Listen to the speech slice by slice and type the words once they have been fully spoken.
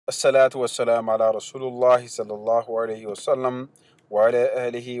الصلاة والسلام على رسول الله صلى الله عليه وسلم وعلى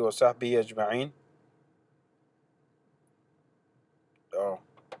آله وصحبه أجمعين. Oh.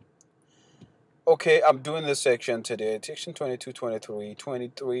 Okay, I'm doing this section today, section 22, 23,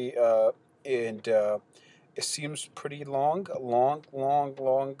 23, and it seems pretty long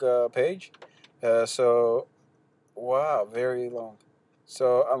page. So, wow, very long.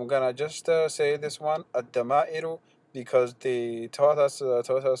 So I'm gonna just say this one, الدمائر, because they taught us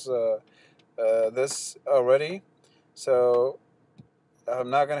this already. So I'm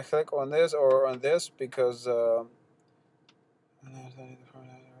not gonna click on this or on this because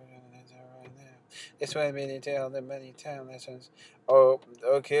it's many detailed and many time lessons. Oh,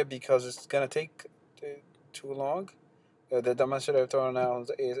 okay, because it's gonna take too long. The demonstrative pronouns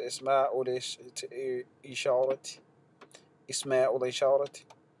is إشارة اسماء الإشارة.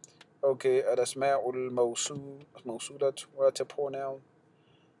 Okay, الأسماء الموصولة what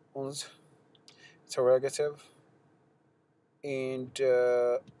pronouns interrogative, and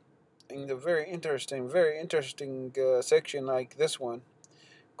in the very interesting section like this one,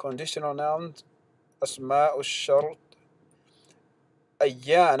 conditional nouns, أسماء الشرط،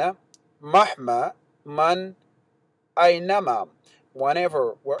 أيانا، مهما، من، أينما,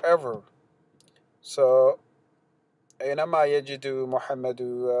 whenever, wherever. So أينما يجد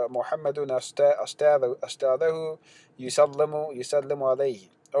محمد أستاذه يسلم عليه.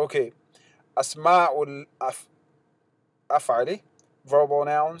 Okay, أسماء الأفعال, verbal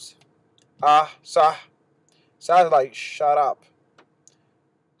nouns. صح. Sounds like shut up,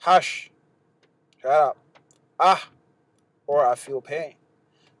 hush, shut up. Or I feel pain.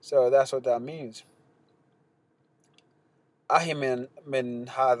 So that's what that means. أهي من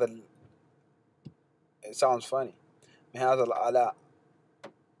هذا it sounds funny. من هذا الآلاء،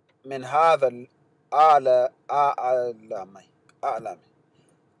 من هذا الآلاء أعلامي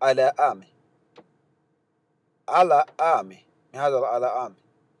من هذا الآلاء.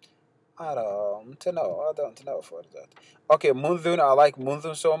 I don't know for that. Okay, منذ, I like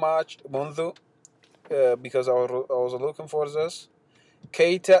منذ so much. منذ, because I was looking for this.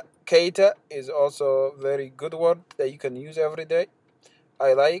 Keita is also a very good word that you can use every day.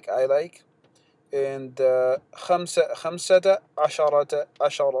 I like. And خمسة عشرة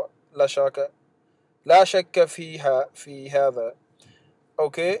لا شك في هذا.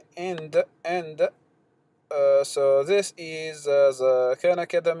 Okay, and so this is the Khan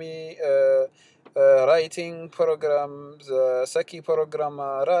Academy writing program, the Saki program,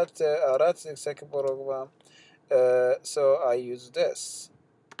 Rat Saki program. So I use this.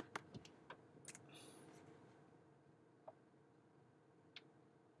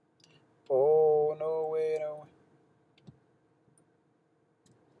 Oh, no way.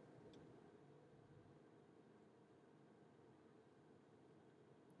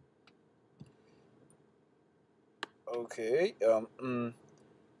 Okay,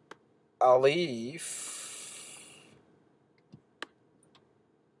 Alif,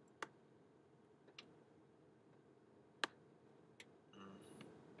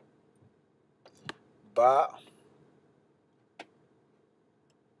 Ba,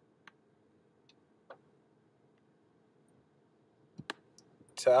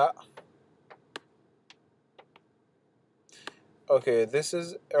 Ta. Okay, this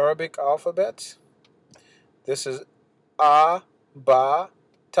is Arabic alphabet. This is A, Ba,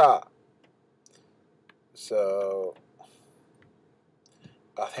 Ta. So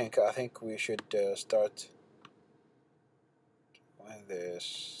I think we should start with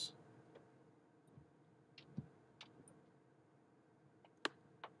this.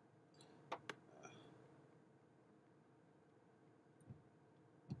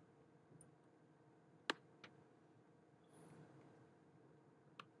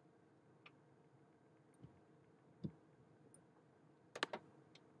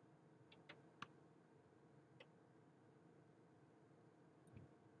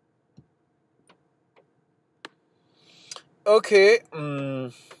 Okay.